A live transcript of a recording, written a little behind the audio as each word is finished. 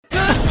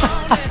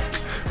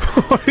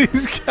What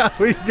is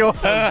going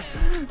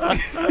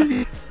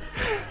on?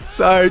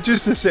 So,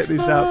 just to set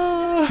this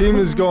up, Tim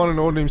has gone and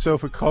ordered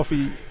himself a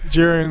coffee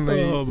during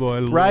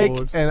the break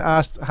and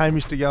asked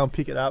Hamish to go and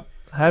pick it up.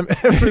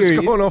 Hamish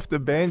gone off to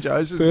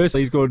Banjo's.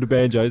 Firstly, he's gone to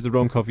Banjo's, the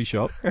wrong coffee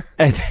shop.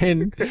 And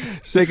then,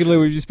 secondly,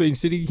 we've just been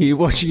sitting here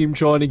watching him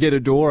trying to get a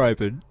door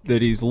open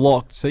that is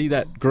locked. See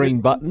that green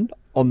button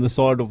on the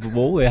side of the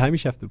wall there?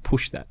 Hamish have to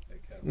push that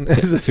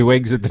to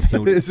exit the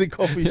building. There's a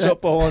coffee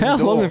shop behind the door.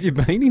 How long have you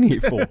been in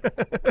here for?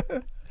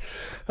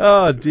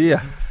 Oh,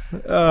 dear.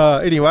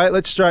 Anyway,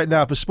 let's straighten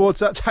up. A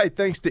sports update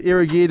thanks to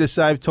Irrigear to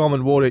save time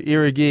and water.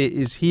 Irrigear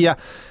is here.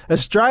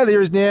 Australia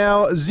is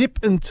now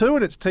 0-2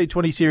 in its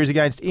T20 series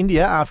against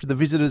India after the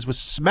visitors were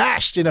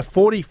smashed in a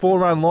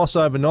 44-run loss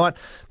overnight.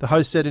 The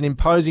hosts set an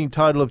imposing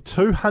total of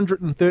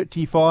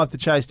 235 to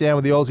chase down,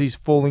 with the Aussies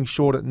falling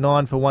short at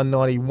 9 for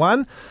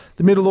 191.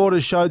 The middle order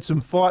showed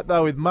some fight,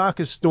 though, with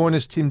Marcus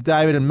Stoinis, Tim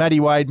David and Matty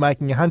Wade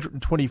making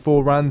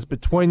 124 runs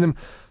between them.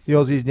 The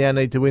Aussies now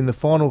need to win the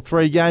final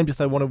 3 games if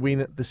they want to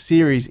win the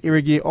series.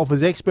 Irrigear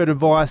offers expert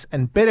advice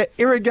and better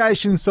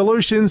irrigation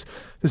solutions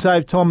to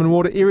save time and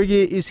water.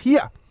 Irrigear is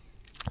here.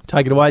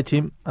 Take it away,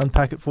 Tim.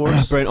 Unpack it for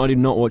us. Brent, I did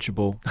not watch a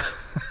ball.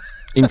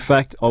 In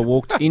fact, I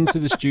walked into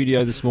the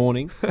studio this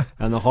morning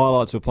and the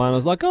highlights were playing. I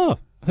was like, oh,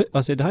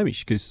 I said to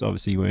Hamish, because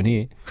obviously you weren't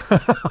here.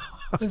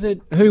 I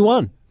said, who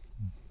won?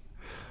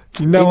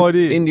 No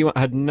idea. India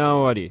had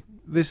no idea.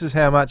 This is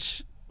how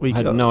much... I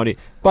had no idea.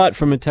 But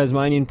from a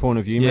Tasmanian point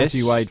of view, Yes.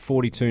 Matthew Wade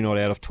 42 not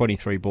out of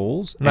 23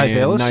 balls.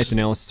 Nathan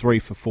Ellis 3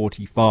 for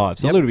 45.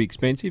 So Yep. a little bit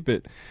expensive,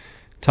 but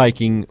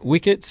taking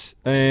wickets.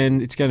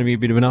 And it's going to be a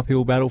bit of an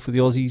uphill battle for the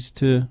Aussies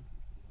to...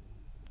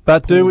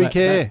 But do pull we that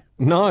care? back.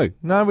 No.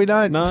 No, we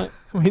don't. No.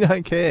 We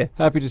don't care.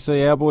 Happy to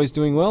see our boys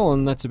doing well,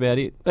 and that's about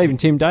it. Even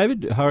Tim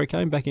David,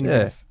 Hurricane, back in...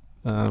 Yeah.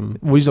 Well,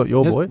 Well, he's not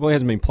your boy. he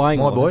hasn't been playing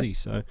My a lot, boy. has he?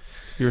 So,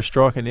 You're a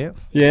striker now.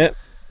 yeah.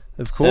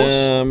 Of course.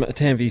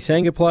 Tanvi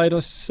Sangha played, I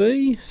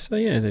see. So,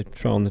 yeah, they're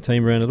throwing the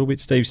team around a little bit.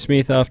 Steve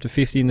Smith after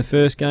 50 in the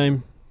first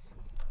game.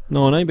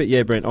 19. But,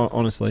 yeah, Brent,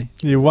 honestly.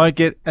 You won't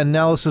get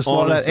analysis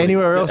like that Honestly.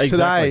 anywhere else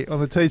Exactly. today on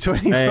the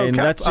T20 World And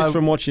Cup. that's just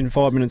from watching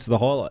 5 minutes of the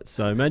highlights.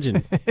 So,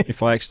 imagine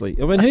if I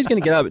actually... I mean, who's going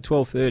to get up at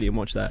 12:30 and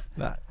watch that?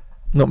 No,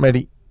 not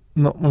many.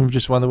 Not when we've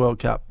just won the World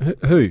Cup.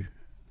 Who?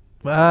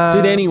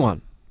 Did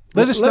anyone?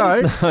 Let us know.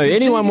 Did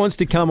Anyone you- wants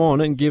to come on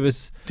and give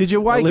us Did you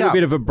a wake little up?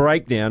 bit of a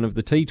breakdown of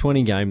the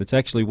T20 game that's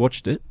actually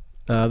watched it,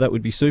 that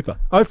would be super.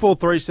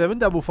 0437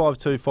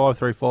 552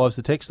 535 is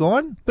the text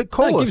line. But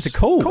call No, us. give us a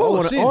call. Call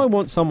us in. I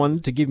want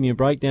someone to give me a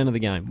breakdown of the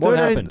game. What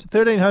happened?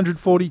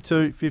 1342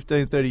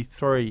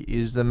 1533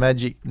 is the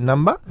magic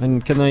number.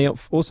 And can they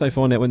also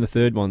find out when the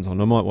third one's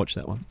on? I might watch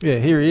that one. Yeah,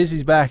 here he is.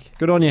 He's back.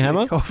 Good on you,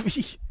 Hammer.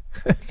 Coffee.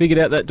 Figured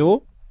out that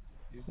door.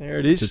 There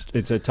it is.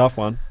 It's a tough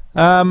one.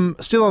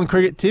 Still on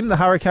cricket, Tim. The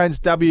Hurricanes'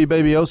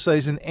 WBBL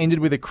season ended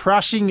with a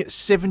crushing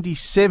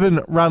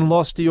 77-run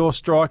loss to your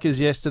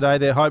Strikers yesterday.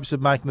 Their hopes of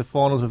making the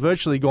finals are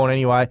virtually gone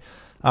anyway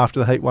after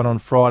the Heat won on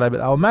Friday, but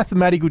they were a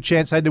mathematical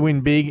chance. They had to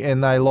win big,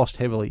 and they lost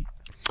heavily.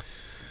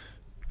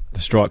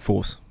 The Strike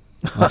Force.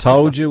 I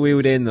told you we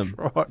would end them.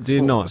 Right, Did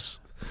Force.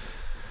 not.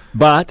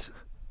 But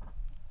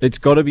it's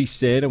got to be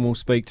said, and we'll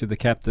speak to the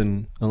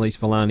captain, Elise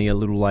Villani, a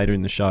little later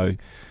in the show.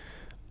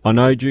 I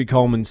know Drew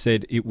Coleman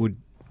said it would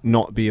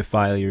not be a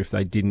failure if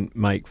they didn't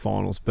make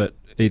finals, but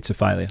it's a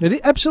failure. It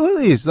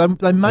absolutely is. They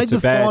made It's a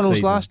the bad finals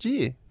season. last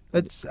year.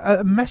 It's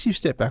a massive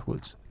step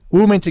backwards. We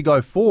were meant to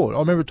go forward. I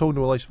remember talking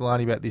to Elise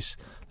Villani about this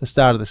the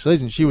start of the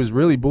season. She was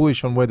really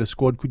bullish on where the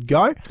squad could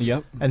go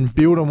Yep. and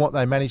build on what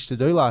they managed to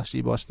do last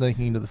year by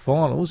sneaking into the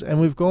finals,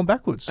 and we've gone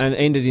backwards. And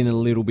ended in a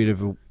little bit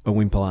of a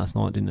whimper last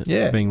night, didn't it?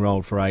 Yeah. Being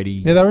rolled for 80,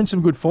 Yeah, they were in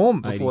some good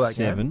form before that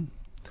game. 87.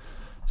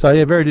 So,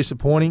 yeah, very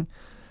disappointing.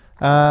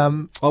 I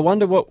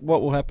wonder what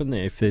will happen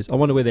there. I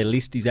wonder where their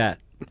list is at.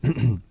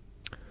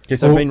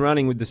 Because Well- they've been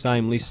running with the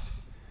same list.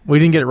 We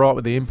didn't get it right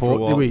with the For a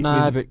import, while. did we?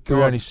 No, With but God.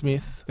 Briony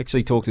Smith.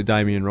 Actually talked to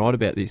Damien Wright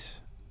about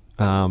this.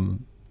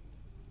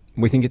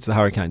 We think it's the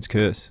Hurricanes'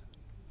 curse.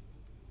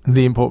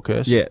 The import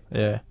curse. Yeah.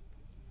 Yeah.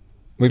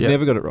 We've Yep.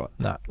 never got it right.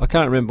 No. I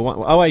can't remember one.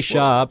 OA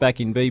Shah back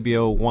in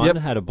BBL 1 Yep.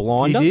 had a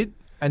blinder. He did.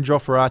 And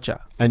Joffre Archer.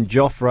 And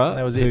Joffre,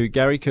 That was it. who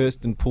Gary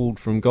Kirsten pulled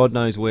from God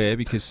knows where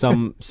because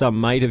some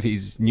mate of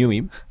his knew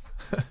him.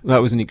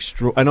 That was an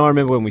extra. And I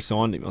remember when we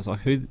signed him, I was like,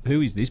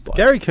 who is this bloke?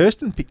 Gary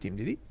Kirsten picked him,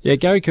 did he? Yeah,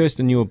 Gary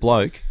Kirsten knew a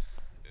bloke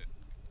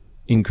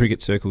in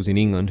cricket circles in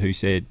England who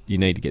said, you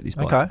need to get this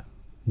bloke. Okay.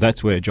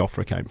 That's where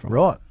Joffre came from.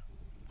 Right.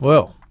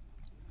 Well,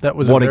 that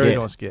was What a a very get.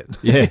 nice get.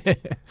 Yeah,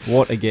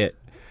 what a get.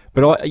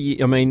 But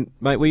I mean,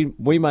 mate,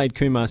 we made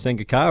Kumar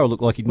Sangakkara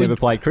look like he'd never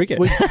played cricket.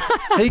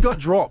 He got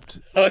dropped.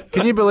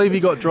 Can you believe he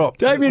got dropped?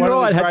 Damien One of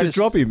the Wright had to greatest-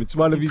 drop him. It's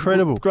one of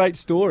Incredible. his great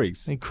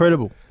stories.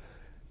 Incredible.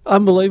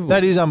 Unbelievable.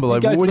 That is You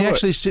unbelievable. go When you through it.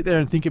 actually sit there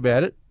and think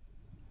about it,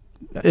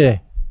 yeah,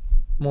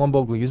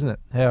 mind-boggling, isn't it?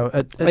 How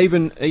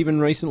Even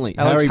recently,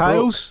 Alex Harry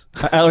Hales?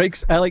 Brook,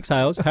 Alex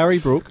Hales, Harry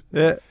Brook,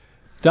 Yeah.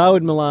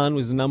 Dawood Milan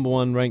was the number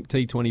 1 ranked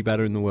T20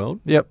 batter in the world.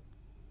 Yep.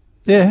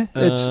 Yeah,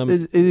 Um,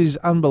 it is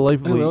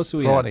unbelievably who else do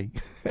we have? frightening.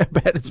 How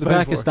bad it's The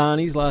been for us.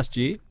 Pakistanis last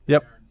year.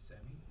 Yep.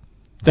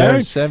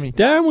 Sammy.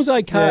 Darren was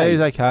okay. Yeah, he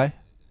was okay.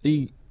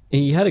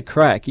 He had a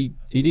crack. He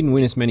didn't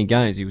win us many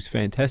games. He was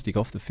fantastic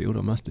off the field,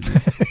 I must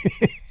admit.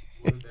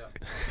 What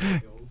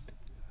about Hills?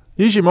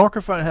 Use your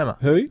microphone, Hammer.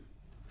 Who?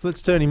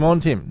 Let's turn him on,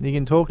 Tim. You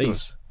can talk to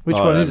us. Which I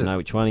one don't is it? know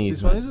which one he is.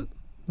 This one is it?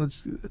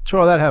 Let's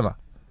try that, Hammer.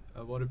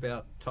 What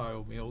about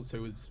Tyrell Mills,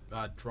 who was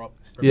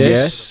dropped? from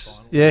Yes. the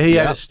final? Yeah, he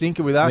had Yep. a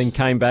stinker with us. Then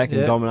came back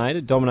and Yeah.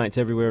 dominated. Dominates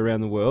everywhere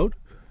around the world.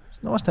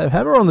 It's nice to have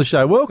Hammer on the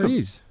show. Welcome. It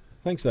is.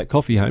 Thanks for that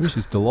coffee, Hamish.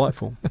 It's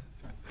delightful.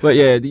 But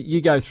yeah, you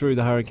go through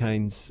the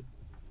Hurricanes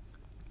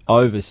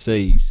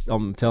overseas.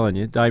 I'm telling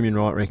you, Damien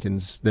Wright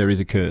reckons there is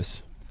a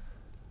curse.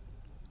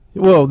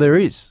 Well, there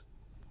is.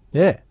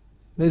 Yeah.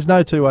 There's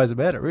no two ways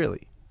about it,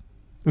 really.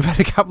 We've had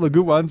a couple of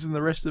good ones and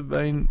the rest have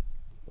been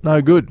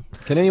no good.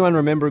 Can anyone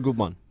remember a good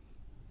one?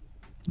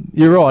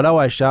 You're right.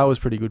 OA Shah was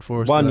pretty good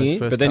for us. One those year,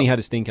 first but then he couple. had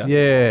a stinker.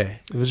 Yeah.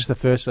 It was just the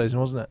first season,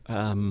 wasn't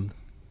it?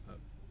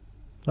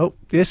 Oh,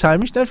 yes,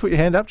 Hamish. Don't put your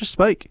hand up. Just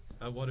speak.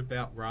 What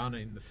about Rana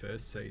in the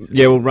first season?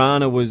 Yeah, well,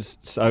 Rana was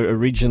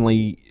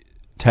originally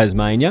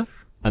Tasmania,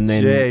 and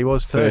then Yeah, he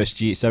was too. first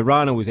year. So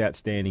Rana was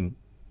outstanding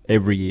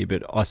every year,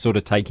 but I sort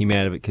of take him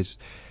out of it because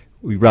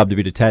we rubbed a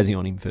bit of Tassie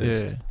on him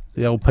first. Yeah.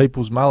 The old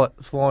people's mullet,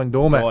 the flying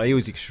doormat. Oh, he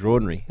was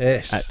extraordinary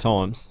Yes. at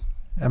times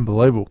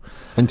Unbelievable.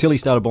 until he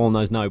started bowling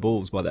those no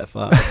balls by that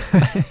far.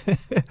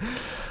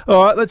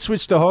 All right, let's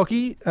switch to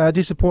hockey.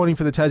 Disappointing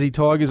for the Tassie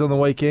Tigers on the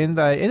weekend.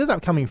 They ended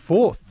up coming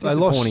fourth.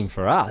 Disappointing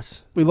for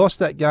us. We lost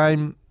that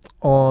game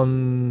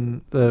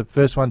on the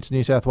first one to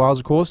New South Wales,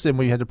 of course. Then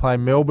we had to play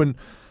Melbourne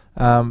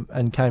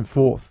and came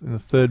fourth in the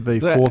third v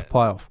fourth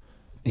playoff.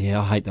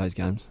 Yeah, I hate those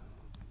games.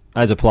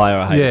 As a player,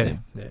 I hate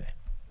them. Yeah.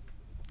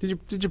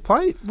 Did you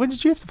play? When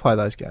did you have to play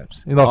those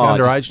games? In like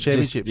underage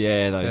championships?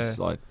 Those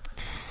like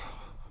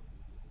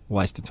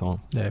waste of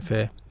time. Yeah,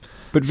 fair.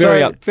 But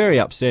So- very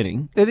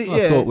upsetting. It- I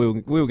yeah. thought we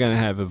were going to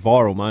have a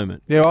viral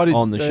moment. Yeah, I did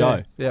on the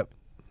show. Yep.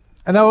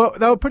 And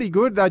they were pretty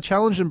good. They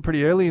challenged them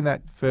pretty early in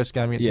that first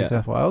game against Yeah. New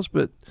South Wales,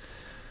 but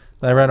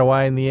they ran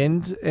away in the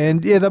end.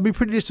 And yeah, they'll be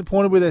pretty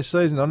disappointed with their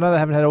season. I know they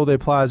haven't had all their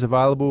players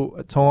available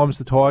at times,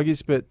 the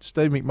Tigers, but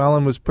Steve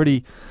McMullen was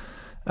pretty,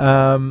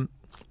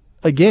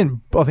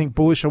 again, I think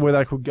bullish on where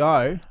they could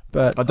go.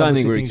 But I don't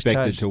think obviously we're things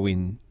expected changed. to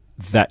win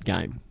that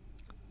game.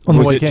 On the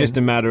Was weekend. it just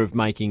a matter of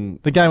making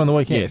The game on the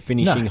weekend.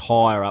 finishing No.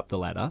 higher up the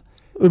ladder,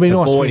 It would be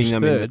nice to avoiding finish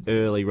them third. in the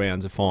early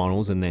rounds of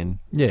finals, and then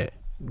Yeah.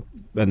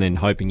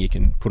 hoping you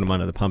can put them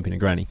under the pump in a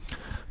granny?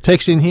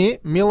 Text in here.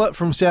 Miller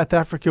from South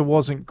Africa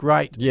wasn't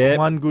great. Yeah.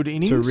 One good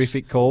innings.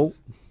 Terrific call.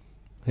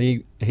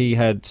 He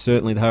had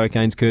certainly the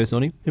Hurricanes curse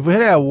on him. If we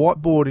had our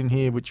whiteboard in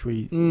here, which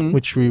we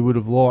would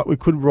have liked, we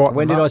could write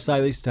When them did I up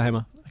say this to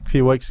Hammer? a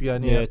few weeks ago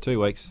now. Yeah,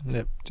 2 weeks.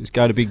 Yep. Just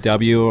go to Big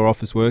W or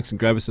Office Works and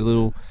grab us a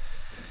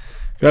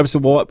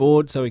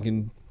whiteboard so we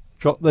can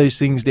Drop these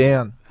things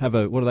down. have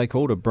what are they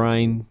called? A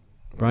brain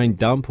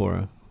dump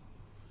or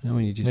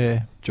when you're just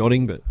Yeah.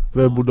 jotting, but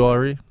Verbal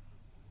diary.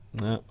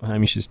 no,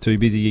 Hamish is too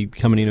busy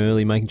coming in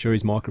early, making sure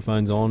his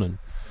microphone's on. And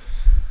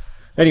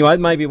anyway,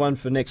 maybe one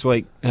for next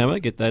week, Hammer.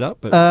 Get that up.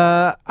 But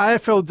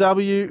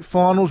AFLW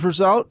finals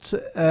result.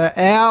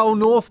 Our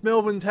North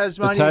Melbourne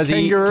Tasmania The Tassie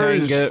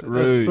Kangaroos are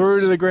Kangaroos.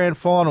 through to the grand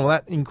final.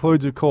 That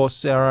includes, of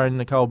course, our own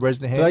Nicole do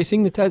they Bresnahan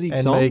sing the Tassie and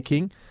song? Mia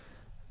King.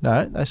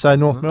 No, they say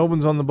North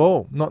Melbourne's on the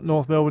ball. Not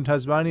North Melbourne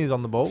Tasmania's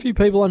on the A ball. few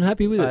people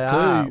unhappy with They it too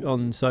are.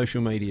 on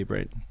social media,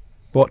 Brent.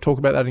 What, talk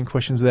about that in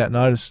questions without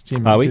notice,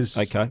 Tim. Are we? because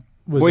Okay.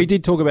 was We it-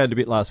 did talk about it a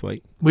bit last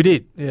week. We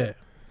did, yeah.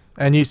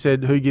 And you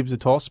said who gives a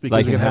toss because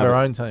They we're going can to have have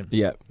our it. own team.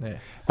 Yeah. Yeah.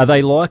 Are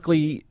they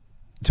likely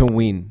to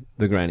win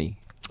the granny?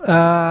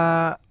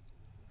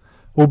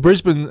 Well,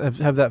 Brisbane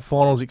have that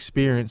finals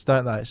experience,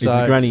 don't they? Is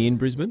the granny in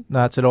Brisbane?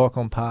 No, it's at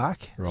Icon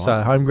Park. Right.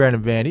 So home ground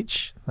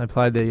advantage. They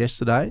played there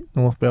yesterday,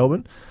 North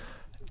Melbourne.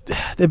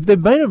 They've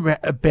been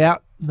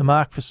about the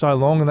mark for so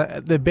long,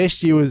 and their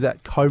best year was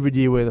that COVID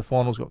year where the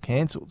finals got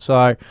cancelled.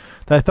 So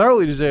they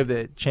thoroughly deserve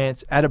their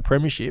chance at a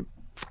premiership.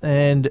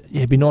 And yeah,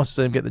 it'd be nice to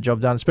see them get the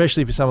job done,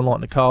 especially for someone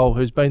like Nicole,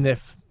 who's been there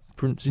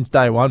since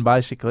day one,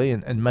 basically,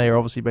 and Mia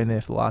obviously been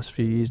there for the last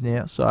few years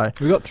now. So,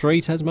 We got 3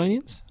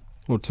 Tasmanians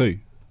or 2?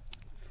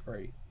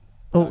 3.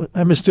 oh,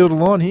 Emma's still the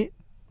line here.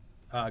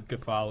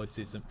 Gafalis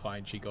isn't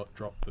playing. She got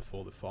dropped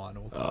before the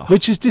finals. Oh,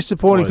 Which is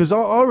disappointing Right. because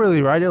I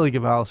really rate Ellie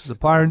Gavalis as a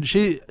player, and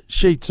she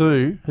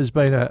too has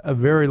been a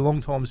very long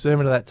time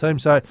servant of that team.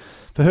 So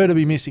for her to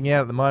be missing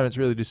out at the moment is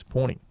really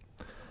disappointing.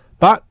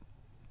 But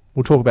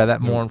we'll talk about that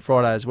more on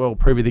Friday as well.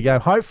 Preview the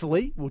game.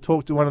 Hopefully, we'll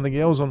talk to one of the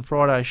girls on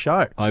Friday's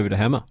show. over to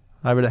Hammer.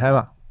 Over to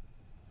Hammer.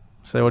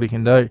 See what he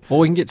can do. Or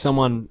we can get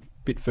someone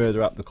a bit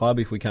further up the club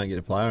if we can't get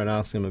a player and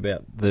ask them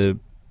about the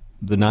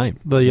name,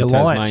 The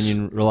alliance.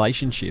 Tasmanian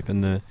relationship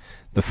and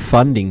the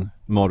funding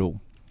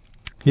model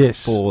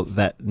Yes. for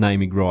that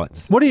naming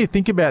rights. What do you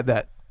think about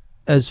that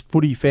as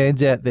footy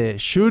fans out there?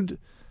 Should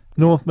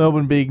North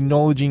Melbourne be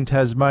acknowledging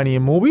Tasmania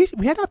more? We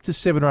had up to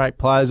 7 or 8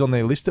 players on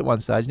their list at one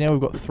stage. Now we've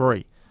got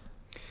 3.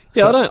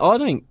 Yeah, So- I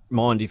don't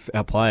mind if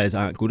our players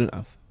aren't good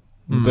enough,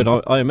 but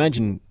I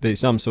imagine there's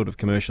some sort of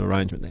commercial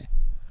arrangement there.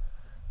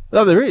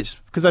 Oh, there is,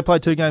 because they play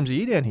 2 games a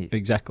year down here.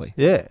 Exactly.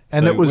 Yeah,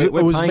 and So it was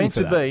we're paying meant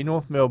for to that. be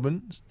North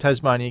Melbourne,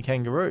 Tasmania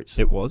Kangaroos.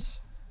 It was.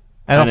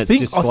 And It's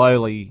just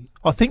slowly...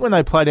 I think when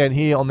they play down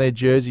here on their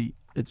jersey,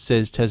 it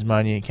says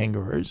Tasmania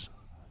Kangaroos.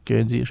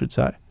 Guernsey, I should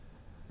say.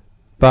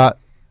 But,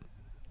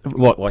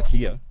 What, like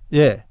here?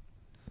 yeah.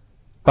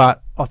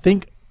 But I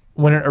think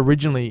when it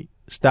originally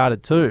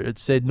started too, it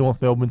said North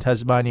Melbourne,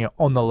 Tasmania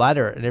on the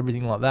ladder and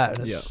everything like that.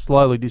 And it Yeah.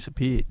 slowly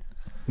disappeared.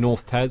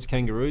 North Tas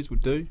Kangaroos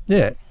would do.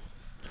 Yeah.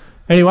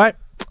 Anyway,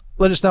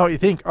 let us know what you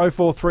think.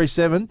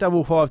 0437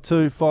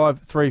 552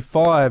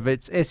 535.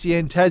 It's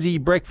SEN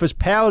Tassie Breakfast,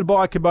 powered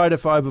by Kubota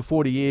for over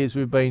 40 years.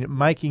 We've been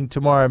making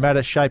tomorrow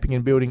matter, shaping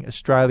and building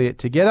Australia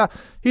together.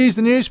 Here's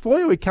the news for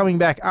you. We're coming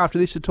back after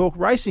this to talk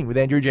racing with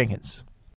Andrew Jenkins.